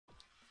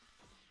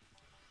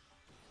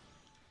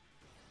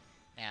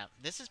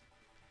This is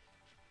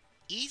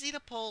easy to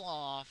pull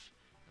off,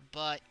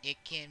 but it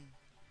can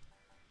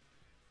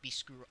be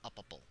screw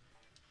upable.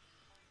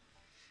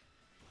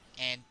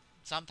 And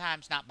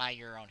sometimes not by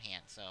your own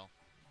hand, so.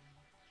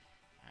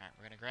 Alright,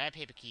 we're gonna grab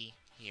Hibiki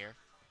here,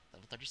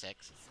 level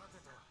 36.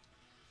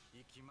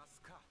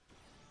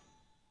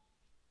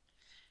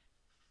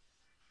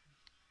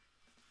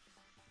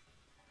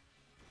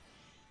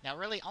 Now,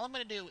 really, all I'm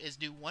going to do is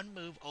do one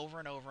move over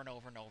and over and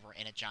over and over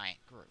in a giant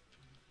group.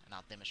 And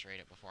I'll demonstrate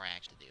it before I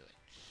actually do it.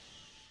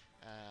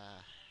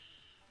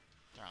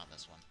 Throw on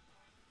this one.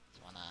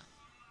 Why not?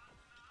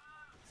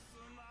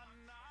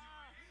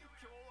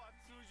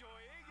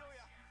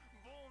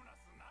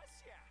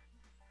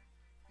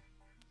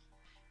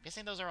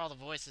 Guessing those are all the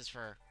voices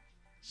for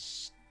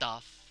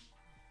stuff.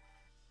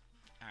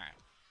 Alright.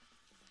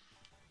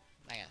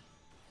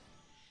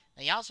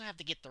 Now, you also have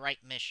to get the right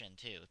mission,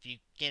 too. If you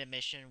get a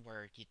mission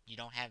where you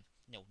don't have,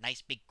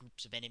 nice big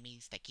groups of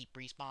enemies that keep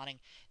respawning,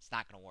 it's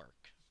not going to work.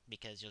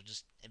 Because you'll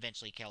just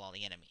eventually kill all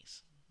the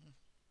enemies.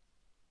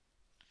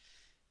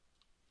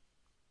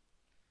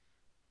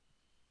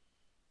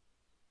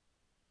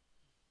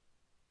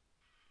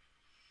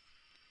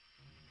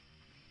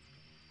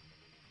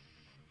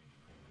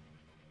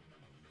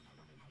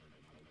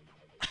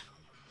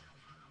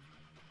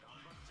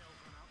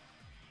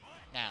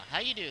 Now, how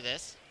you do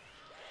this...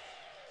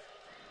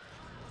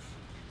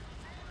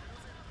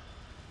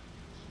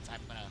 I'm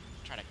gonna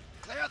try to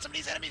clear out some of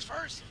these enemies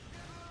first.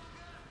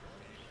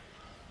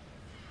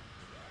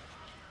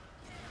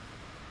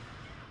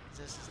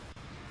 This is...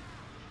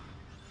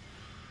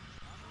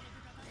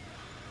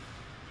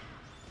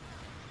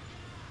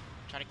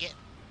 Try to get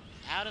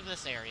out of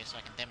this area so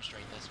I can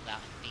demonstrate this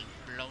without being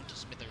blown to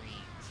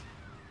smithereens.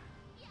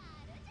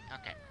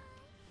 Okay.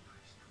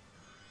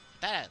 Get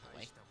that out of the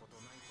way.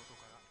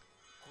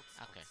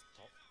 Okay.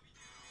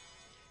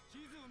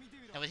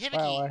 Now with Hibiki...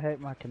 Wow, I hate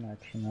my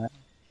connection.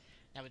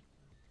 Now with...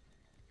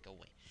 Go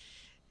away.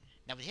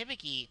 Now with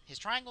Hibiki, his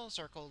triangle and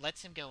circle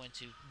lets him go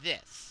into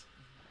this.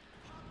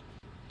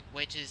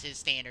 Which is his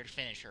standard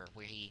finisher,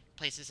 where he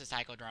places his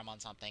Taiko drum on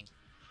something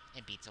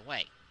and beats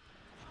away.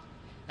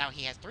 Now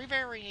he has 3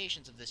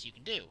 variations of this you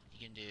can do.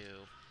 You can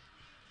do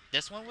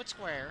this one with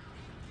square,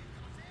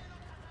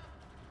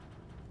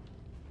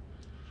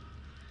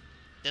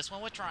 this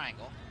one with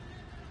triangle,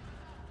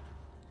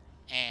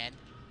 and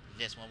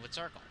this one with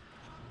circle.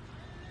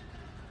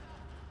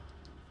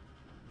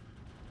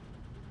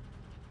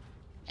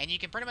 And you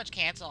can pretty much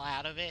cancel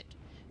out of it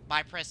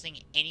by pressing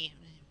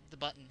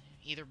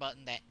either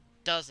button that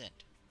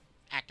doesn't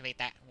activate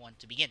that one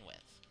to begin with.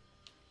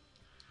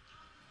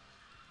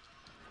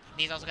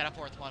 And he's also got a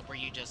 4th one where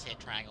you just hit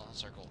triangle and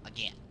circle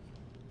again.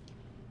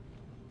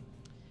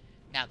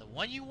 Now, the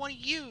one you want to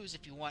use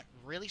if you want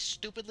really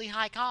stupidly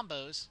high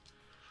combos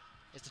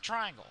is the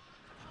triangle.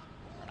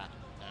 Or not,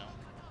 no.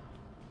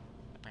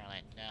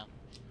 Apparently, no.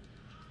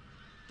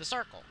 The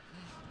circle.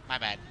 My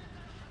bad.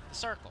 The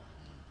circle.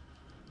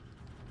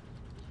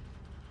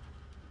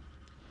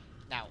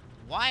 Now,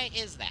 why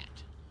is that?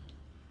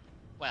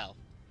 Well,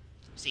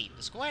 see,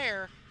 the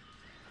square,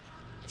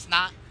 it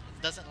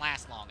doesn't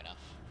last long enough.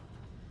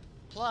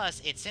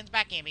 Plus, it sends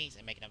back enemies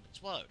and making them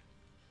explode.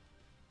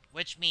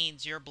 Which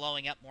means you're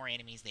blowing up more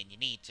enemies than you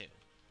need to.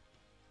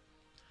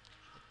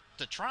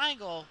 The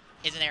triangle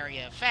is an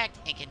area of effect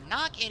and can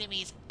knock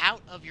enemies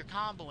out of your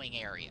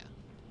comboing area.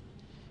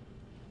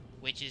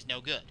 Which is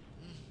no good.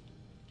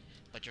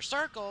 But your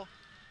circle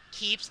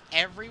keeps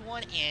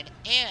everyone in,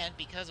 and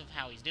because of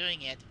how he's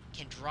doing it,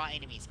 can draw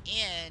enemies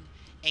in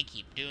and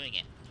keep doing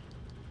it.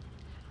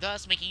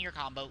 Thus making your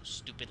combo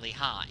stupidly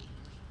high.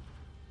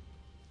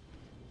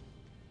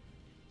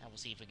 Now we'll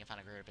see if we can find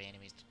a group of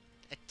enemies to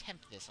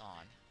attempt this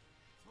on.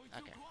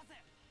 Okay.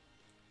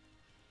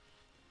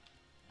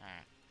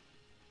 Alright.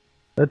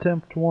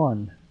 Attempt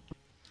 1.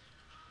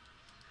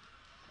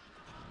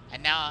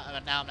 And now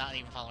I'm not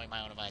even following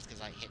my own advice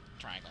because I hit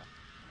triangle.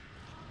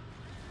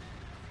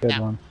 Good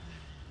one.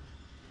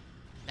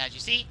 Now as you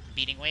see,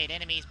 beating away at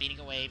enemies, beating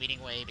away, beating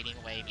away, beating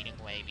away, beating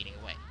away, beating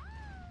away.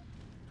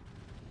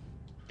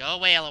 Go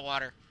away, Yellow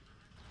Water.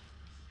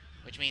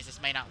 Which means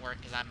this may not work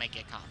because I may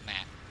get caught in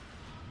that.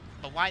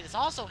 But why this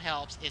also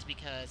helps is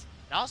because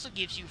it also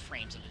gives you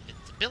frames of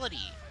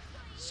invincibility.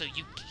 So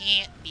you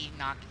can't be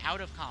knocked out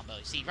of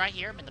combos. See, right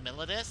here, I'm in the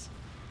middle of this.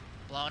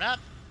 Blown up,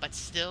 but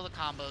still the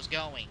combo's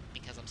going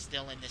because I'm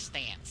still in this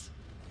stance.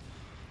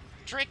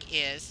 Trick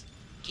is,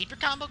 keep your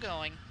combo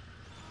going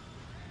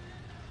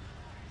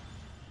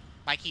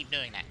by keep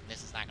doing that.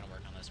 This is not going to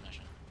work on this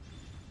mission.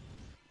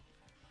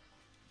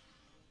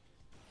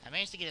 I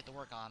managed to get it to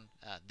work on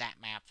that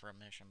map for a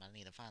mission, but I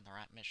need to find the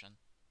right mission.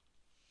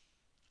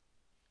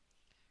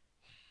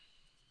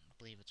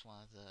 I believe it's one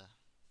of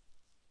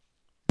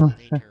the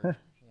later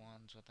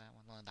ones with that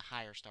one of the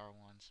higher star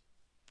ones.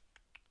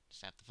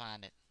 Just have to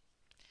find it.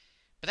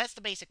 But that's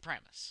the basic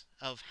premise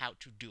of how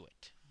to do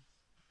it.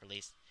 Or at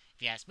least,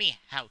 if you ask me,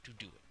 how to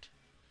do it.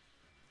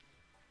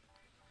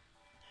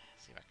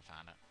 Let's see if I can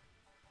find it.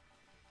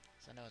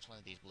 So I know it's one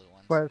of these blue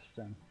ones.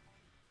 Question.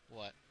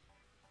 What?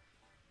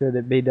 Should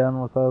it be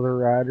done with other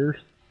riders?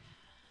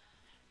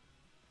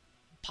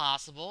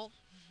 Possible,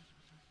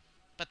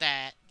 but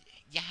that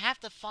you have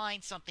to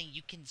find something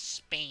you can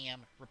spam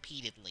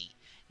repeatedly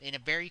in a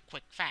very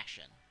quick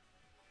fashion.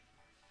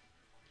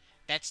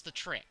 That's the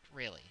trick,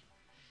 really.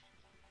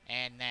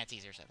 And that's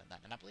easier said than done.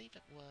 And I believe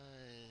it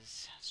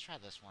was... Let's try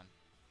this one.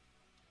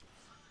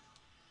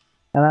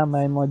 And I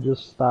mainly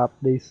just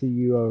stopped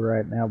DCUO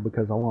right now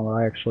because I want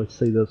to actually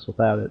see this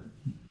without it.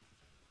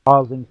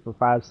 Pausing for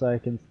 5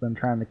 seconds, then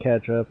trying to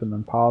catch up, and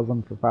then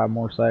pausing for 5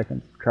 more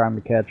seconds, trying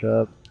to catch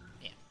up.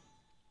 Yeah.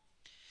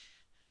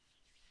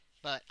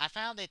 But I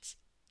found it's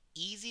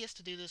easiest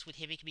to do this with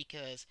Hibiki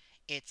because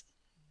it's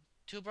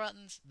 2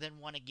 buttons, then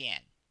 1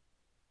 again.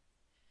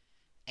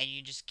 And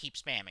you just keep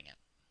spamming it.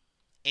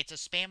 It's a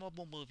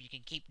spammable move you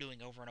can keep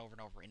doing over and over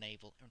and over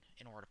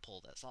in order to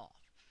pull this off.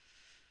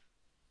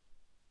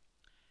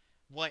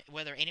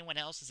 Whether anyone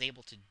else is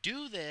able to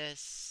do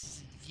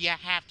this, you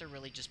have to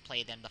really just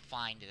play them to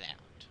find it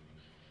out.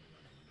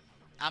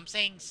 I'm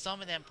saying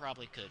some of them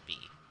probably could be.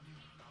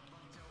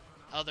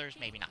 Others,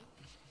 maybe not.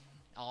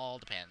 All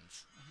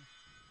depends.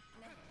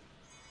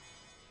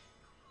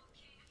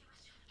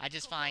 I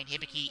just find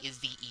Hibiki is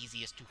the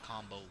easiest to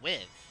combo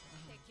with.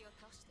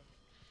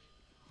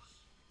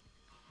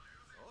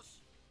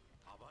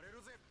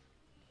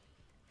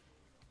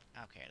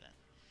 Okay, then.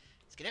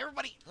 Let's get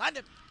everybody lined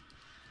up.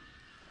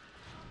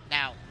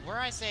 Now, where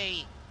I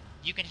say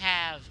you can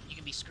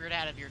be screwed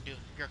out of your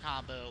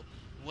combo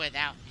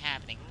without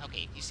happening.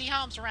 Okay, you see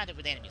how I'm surrounded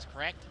with enemies,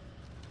 correct?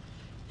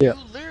 Yeah.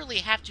 You literally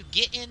have to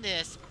get in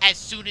this as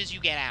soon as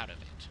you get out of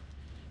it.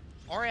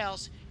 Or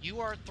else, you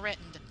are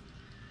threatened.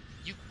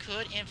 You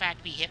could, in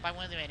fact, be hit by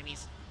one of the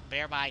enemies,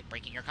 thereby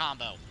breaking your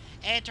combo.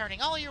 And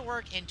turning all your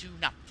work into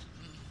nothing.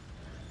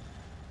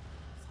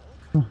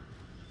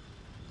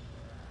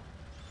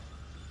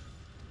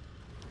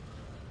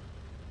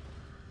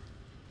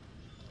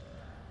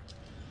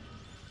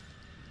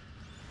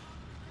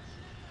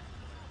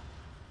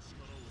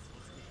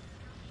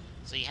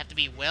 So you have to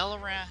be well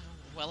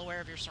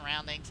aware of your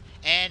surroundings,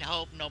 and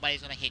hope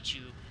nobody's going to hit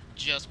you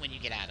just when you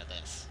get out of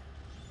this.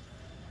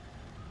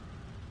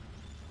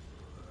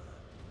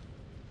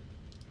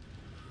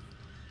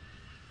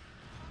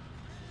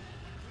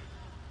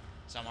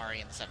 Some are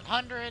in the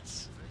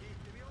 700s.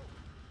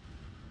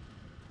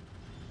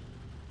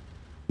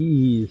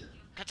 Jeez.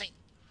 Cutscene.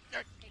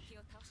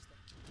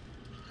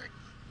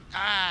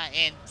 Ah,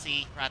 and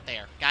see, right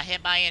there. Got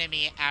hit by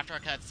enemy after a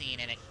cutscene,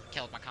 and it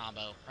killed my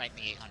combo right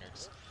in the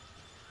 800s.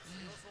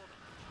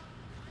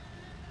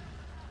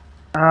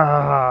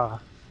 Ah.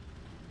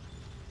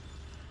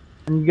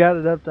 And you got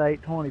it up to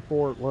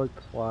 824, it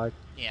looks like.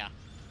 Yeah.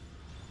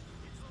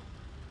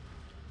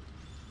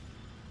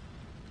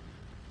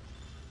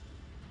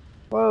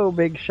 Whoa,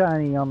 big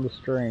shiny on the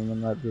stream,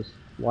 and that just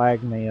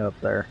lagged me up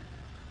there.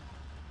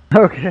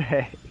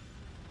 Okay.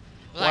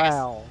 Well,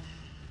 wow.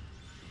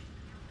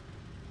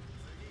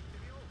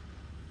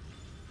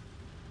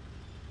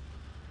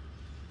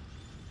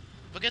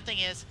 The good thing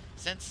is,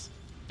 since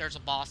there's a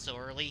boss so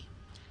early,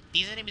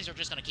 these enemies are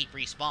just going to keep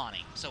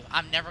respawning. So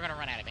I'm never going to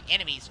run out of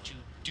enemies to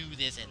do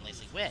this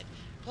endlessly with.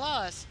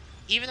 Plus,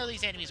 even though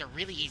these enemies are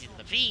really easy to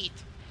defeat,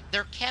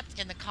 they're kept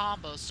in the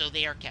combos so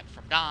they are kept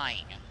from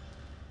dying.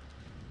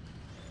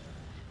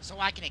 So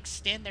I can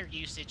extend their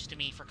usage to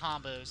me for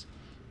combos.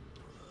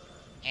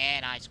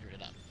 And I screwed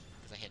it up.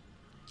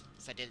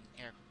 Because I did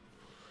air.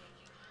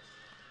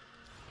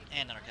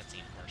 And another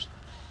cutscene, of course.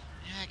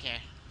 Okay.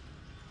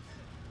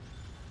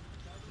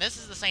 This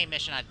is the same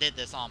mission I did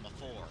this on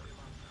before.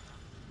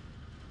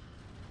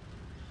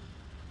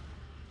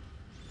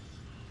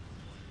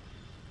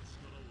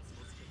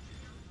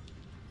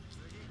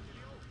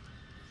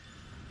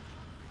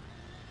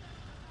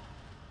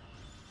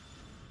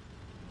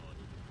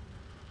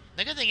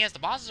 The good thing is, the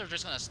bosses are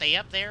just going to stay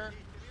up there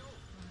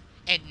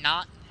and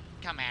not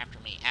come after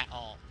me at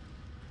all.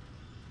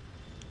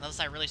 Unless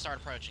I really start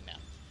approaching them.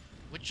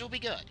 Which will be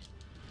good.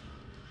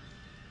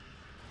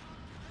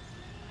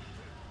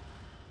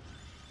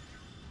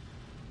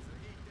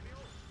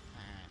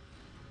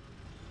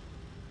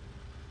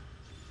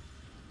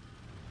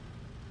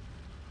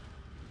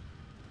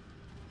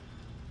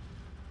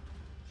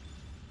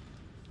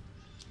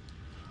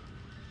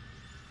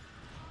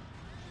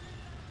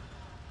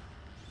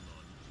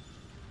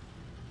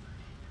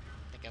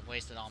 I've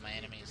wasted all my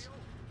enemies.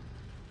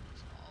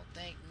 So I'll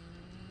think.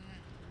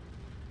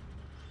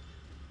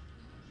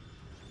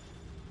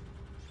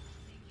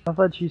 I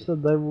thought you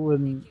said they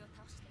wouldn't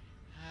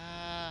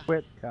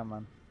quit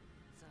coming.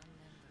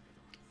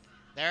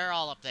 They're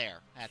all up there.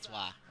 That's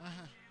why.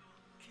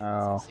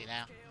 Oh. See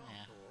now?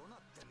 Yeah.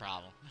 That's the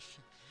problem.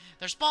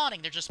 They're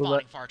spawning. They're just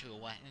spawning far too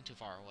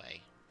far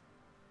away.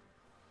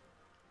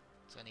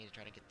 So I need to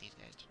try to get these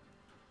guys to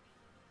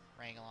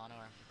wrangle on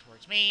over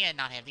towards me and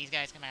not have these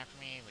guys come after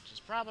me, which is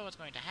probably what's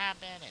going to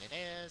happen, and it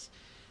is.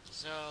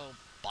 So,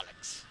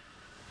 bollocks.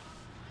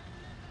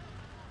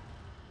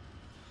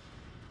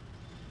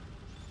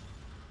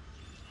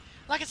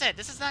 Like I said,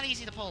 this is not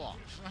easy to pull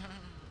off.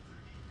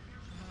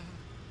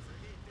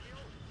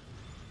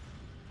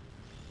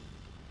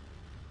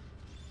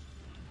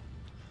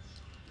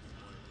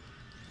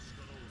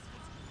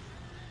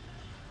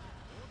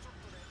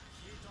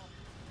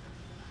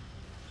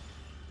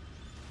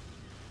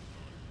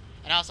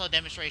 And also a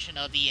demonstration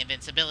of the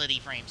invincibility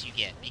frames you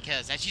get.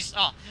 Because as you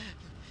saw,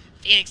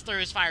 Phoenix threw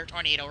his fire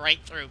tornado right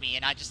through me.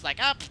 And I just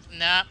like, up,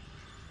 nah.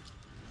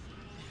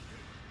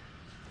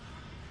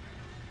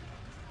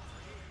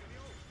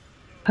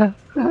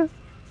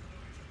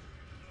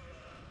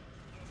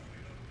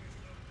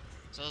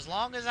 So as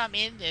long as I'm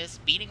in this,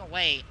 beating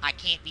away, I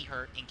can't be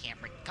hurt and can't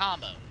break the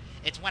combo.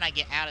 It's when I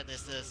get out of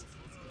this,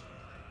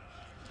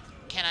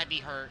 can I be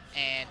hurt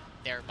and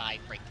thereby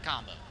break the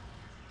combo.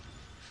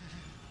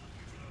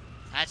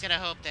 I just gotta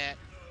hope that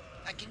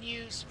I can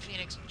use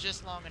Phoenix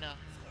just long enough,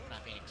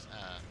 not Phoenix,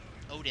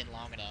 Odin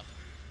long enough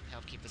to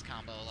help keep this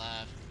combo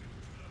alive.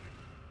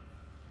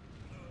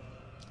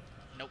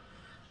 Nope.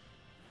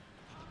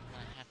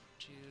 I have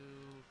to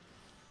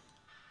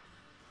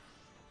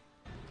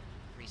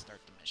restart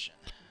the mission.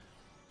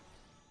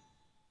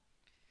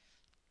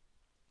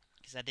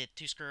 Because I did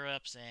 2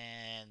 screw-ups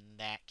and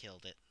that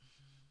killed it.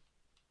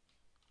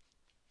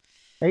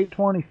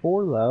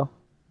 824 though.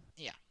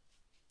 Yeah.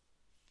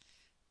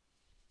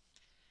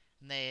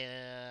 And they,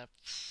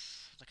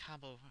 the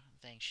combo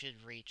thing should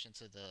reach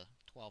into the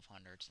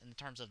 1200s in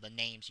terms of the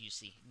names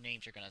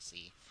you're gonna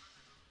see.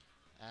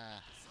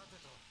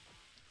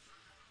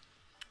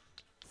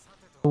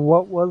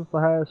 What was the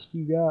highest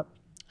you got?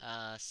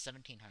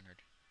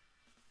 1700.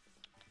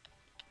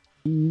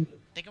 Jeez. I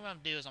think what I'm gonna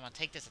do is I'm gonna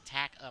take this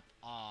attack up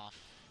off.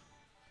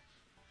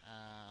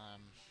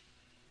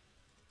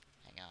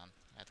 Hang on.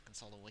 I have to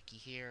consult a wiki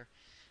here.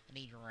 I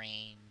need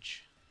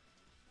range.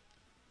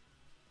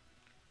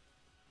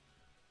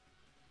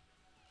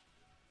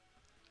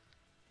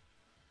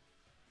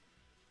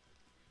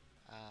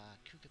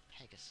 Kuga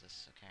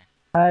Pegasus, okay.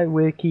 Hi,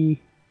 Wiki.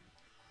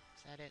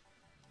 Is that it?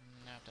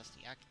 No, that's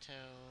the Akito.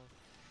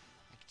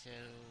 Akito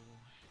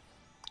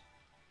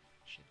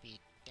should be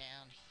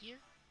down here.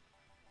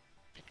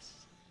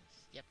 Pegasus.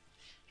 Yep.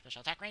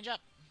 Special attack range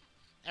up.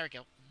 There we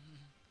go.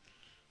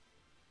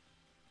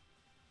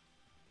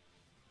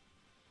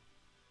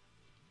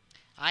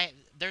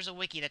 There's a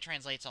wiki that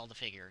translates all the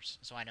figures,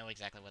 so I know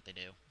exactly what they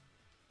do.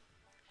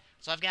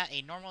 So I've got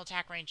a normal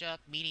attack range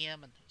up,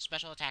 medium, and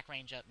special attack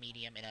range up,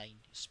 medium, and a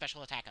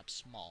special attack up,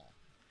 small.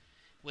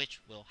 Which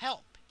will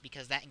help,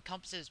 because that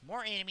encompasses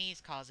more enemies,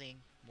 causing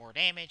more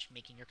damage,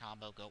 making your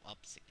combo go up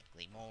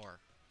significantly more.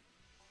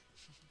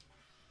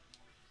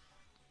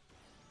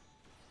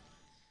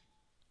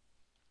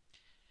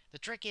 The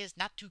trick is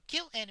not to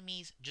kill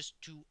enemies,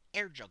 just to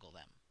air juggle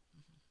them.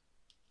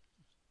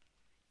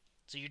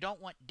 So you don't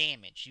want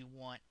damage, you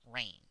want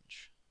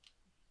range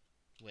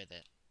with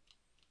it.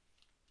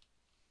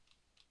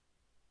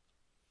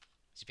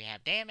 So if you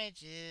have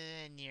damage,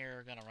 then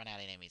you're gonna run out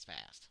of enemies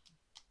fast.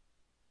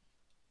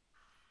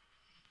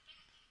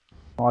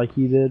 Like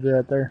you did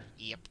right there.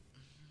 Yep.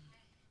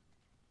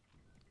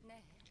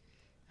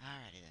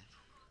 Alrighty then.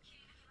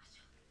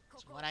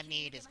 So what I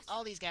need is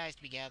all these guys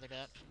to be gathered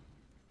up.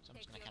 So I'm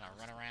just gonna kind of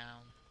run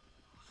around.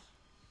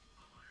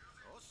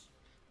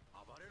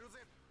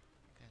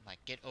 And like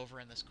get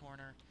over in this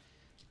corner.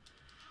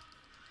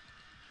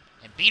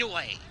 And beat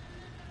away.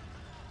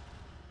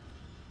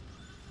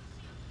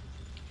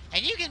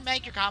 And you can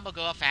make your combo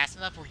go up fast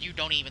enough where you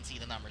don't even see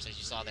the numbers, as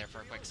you saw there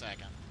for a quick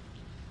second.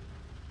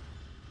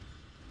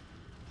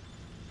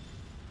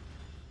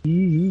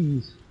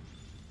 Jeez.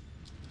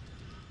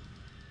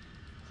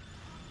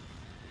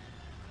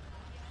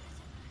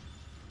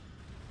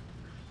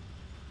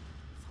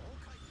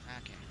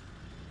 Okay.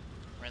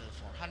 We're in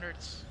the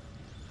 400s.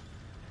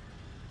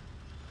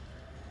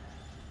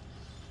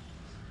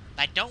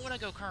 I don't want to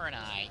go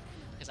Kurenai,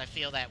 because I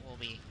feel that will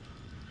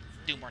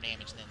do more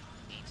damage than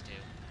it needs to.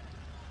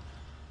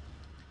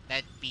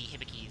 That'd be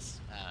Hibiki's,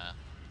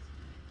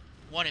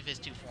 one of his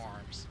 2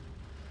 forms,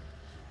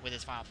 with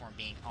his final form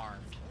being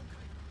armed.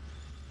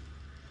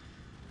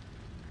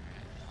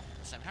 Alright,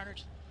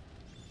 700.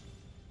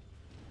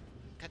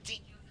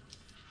 Continue.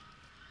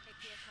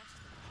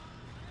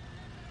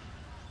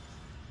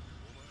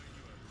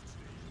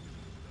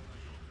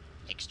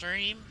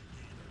 Extreme.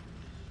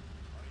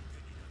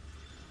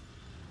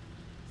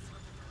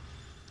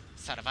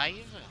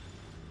 Survive.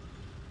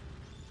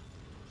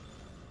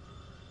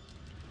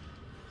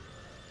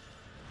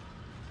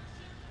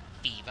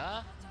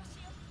 Viva.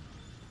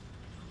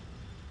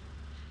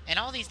 And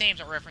all these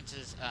names are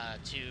references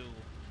to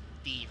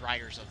the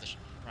writers of the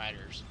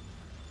writers.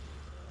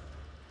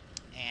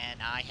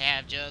 And I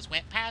have just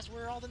went past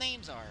where all the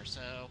names are,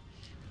 so...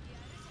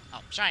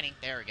 Oh, Shining.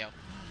 There we go.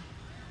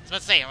 I was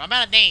about to say, I'm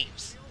out of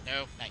names.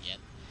 No, not yet.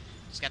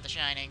 Just got the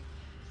Shining.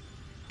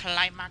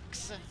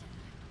 Climax.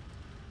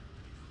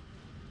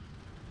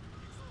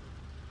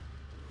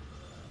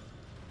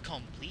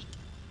 Complete.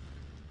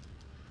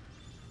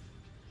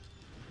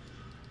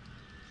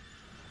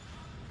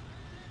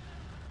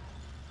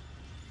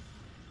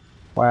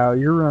 Wow,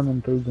 you're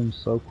running through them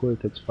so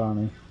quick, it's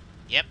funny.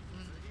 Yep.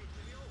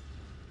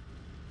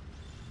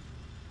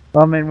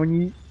 I mean,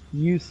 when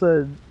you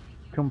said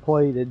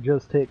complete, it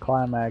just hit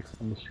climax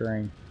on the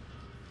string.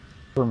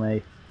 For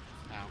me.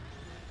 Oh.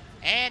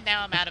 And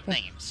now I'm out of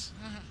names.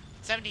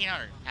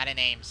 1700 out of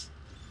names.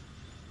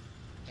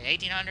 Okay,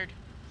 1800.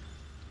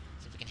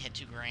 See if we can hit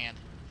 2 grand.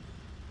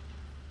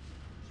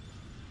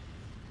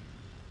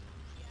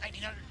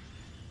 1900.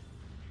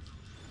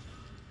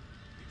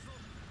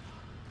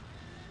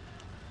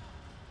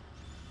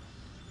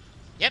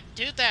 Yep,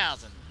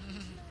 2000.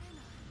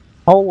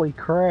 Holy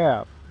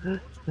crap.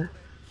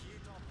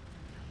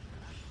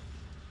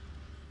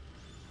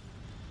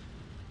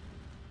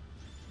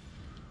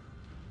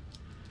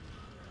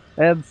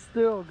 And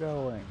still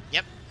going.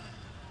 Yep.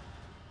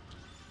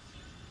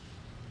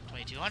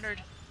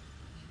 2200.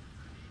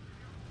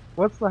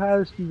 What's the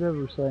highest you've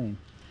ever seen?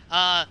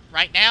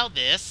 Right now,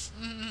 this.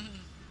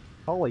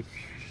 Holy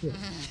shit.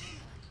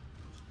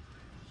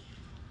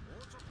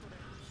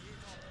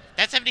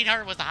 That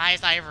 1700 was the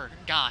highest I ever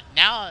got.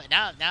 Now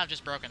I've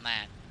just broken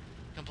that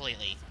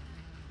completely.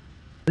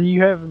 So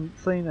you haven't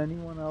seen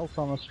anyone else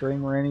on a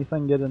stream or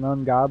anything get an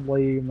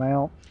ungodly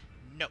amount?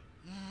 No.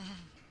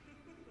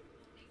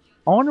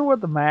 I wonder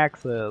what the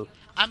max is.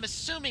 I'm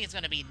assuming it's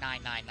gonna be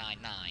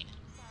 9999.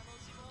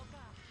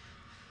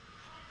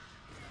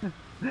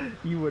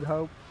 You would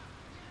hope.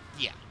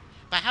 Yeah.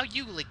 But how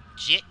you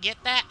legit get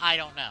that, I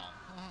don't know.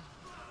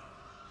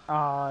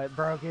 Ah, it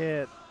broke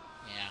it.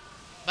 Yeah.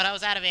 But I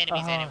was out of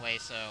enemies anyway,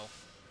 so...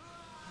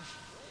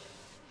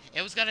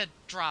 It was gonna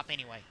drop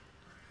anyway.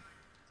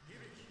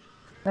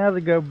 Now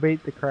to go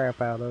beat the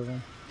crap out of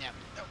him. Yeah.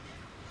 Oh.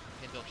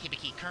 Gonna go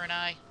Hibiki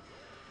Kurnai.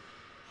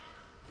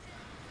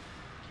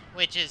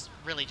 Which is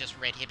really just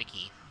red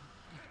Hibiki.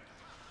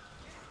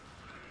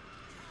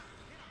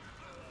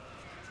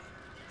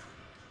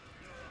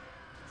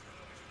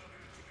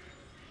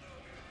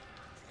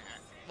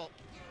 Well,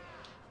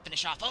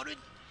 finish off Odin.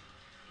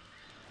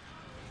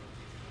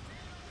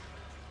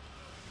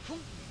 Whew.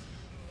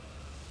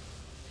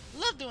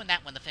 Love doing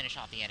that one to finish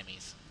off the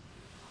enemies.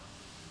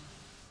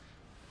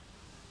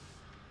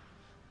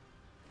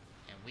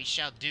 And we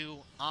shall do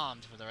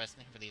armed for the rest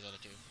for these other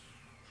two.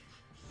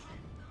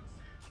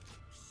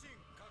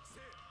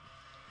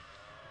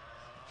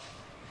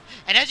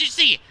 And as you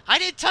see, I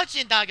didn't touch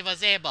Indagava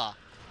Zeba,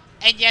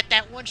 and yet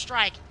that one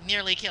strike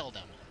nearly killed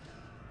him.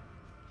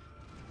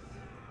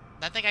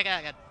 I think I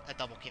got a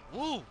double kill.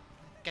 Woo!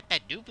 Get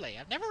that double.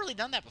 I've never really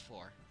done that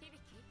before.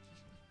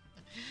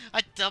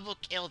 I double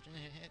killed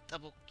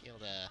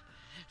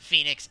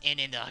Phoenix and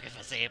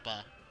Indagava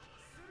Zeba.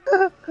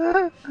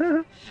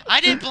 I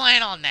didn't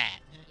plan on that,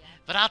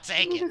 but I'll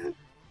take it.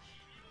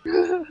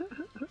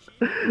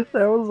 That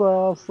was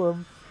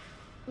awesome.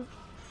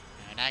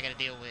 And I gotta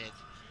deal with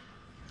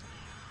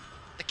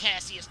the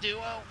Cassius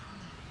duo.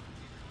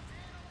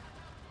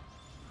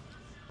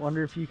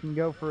 Wonder if you can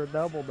go for a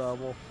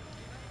double-double.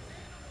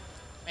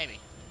 Maybe.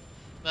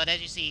 But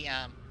as you see,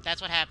 that's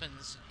what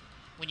happens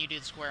when you do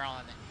the square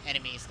on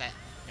enemies that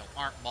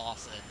aren't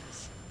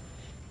bosses.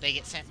 They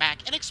get sent back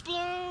and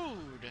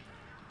explode!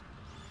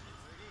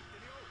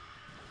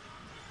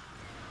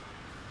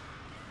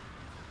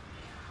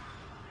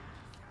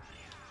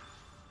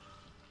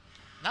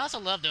 And I also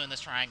love doing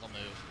this triangle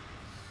move.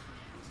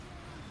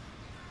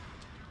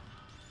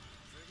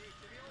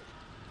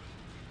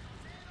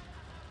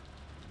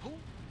 Ooh.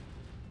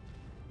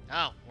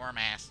 Oh, worm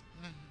ass.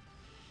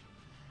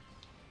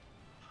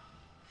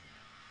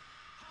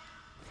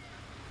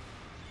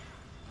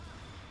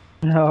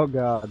 Oh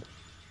god.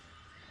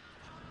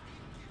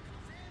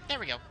 There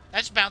we go. I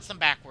just bounced them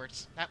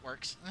backwards. That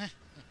works.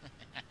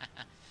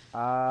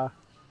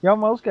 You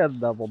almost got a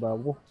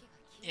double-double.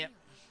 Yep.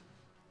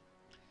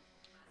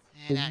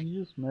 Did And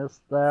you just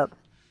miss that?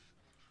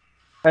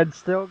 And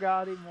still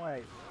got him,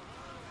 wait.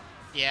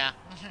 yeah.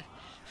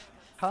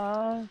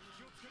 Huh?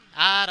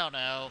 I don't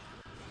know.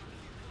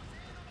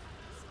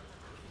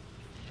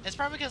 It's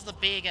probably because the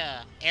big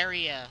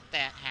area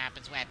that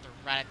happens right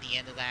at the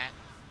end of that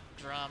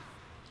drum,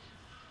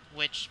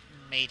 which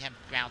made him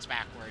bounce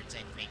backwards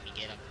and make me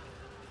get him.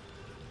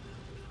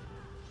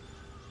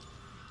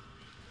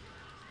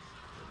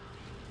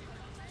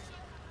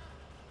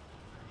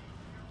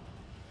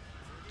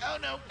 Oh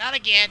no, not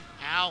again.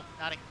 Ow,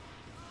 not again.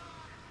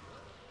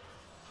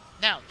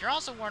 Now, you're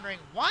also wondering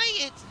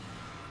why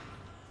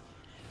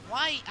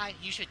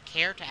you should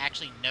care to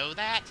actually know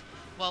that.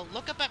 Well,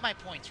 look up at my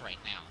points right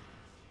now.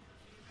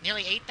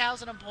 Nearly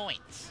 8,000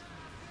 points.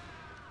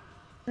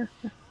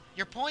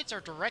 Your points are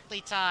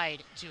directly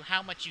tied to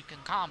how much you can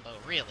combo,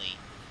 really.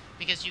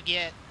 Because you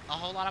get a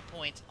whole lot of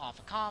points off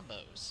of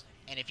combos.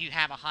 And if you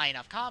have a high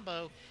enough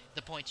combo,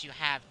 the points you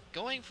have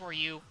going for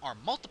you are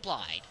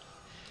multiplied.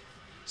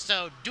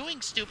 So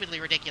doing stupidly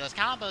ridiculous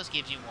combos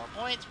gives you more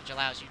points, which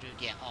allows you to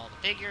get all the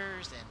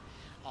figures and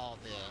all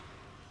the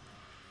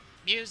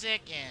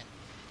music, and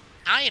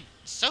I am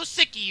so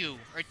sick of you,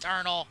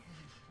 Eternal.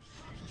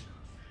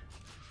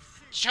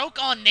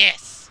 Choke on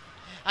this!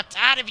 I'm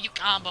tired of you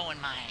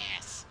comboing my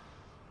ass.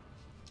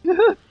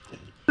 I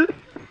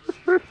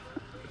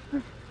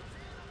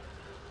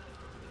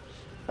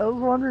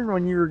was wondering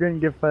when you were going to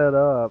get fed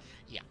up.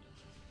 Yeah.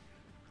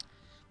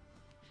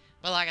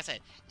 But like I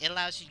said, it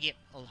allows you to get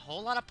a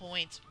whole lot of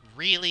points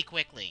really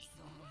quickly.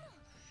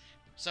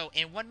 So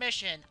in one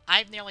mission,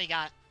 I've nearly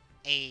got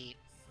a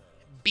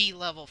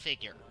B-level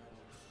figure.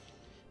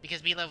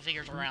 Because B-level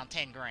figures are around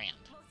 10 grand.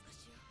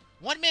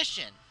 One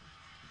mission!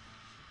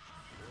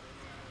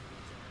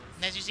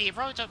 And as you see, it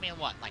probably took me,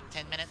 what, like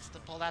 10 minutes to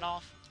pull that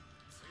off?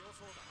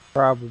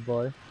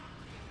 Probably.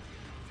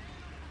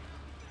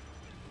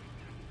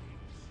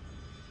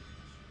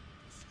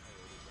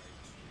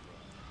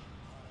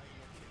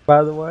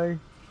 By the way,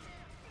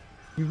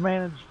 you've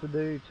managed to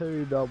do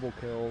 2 double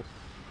kills.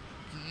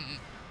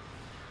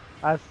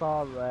 I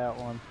saw that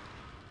one.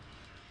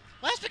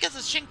 Well, that's because the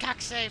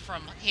Shinkakusei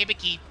from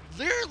Hibiki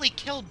literally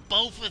killed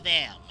both of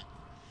them.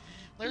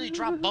 Literally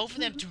dropped both of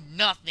them to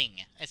nothing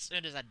as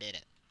soon as I did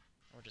it.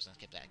 We're just gonna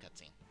skip that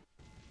cutscene.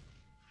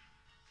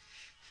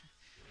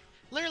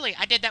 Literally,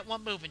 I did that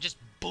one move and just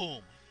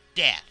boom,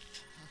 death.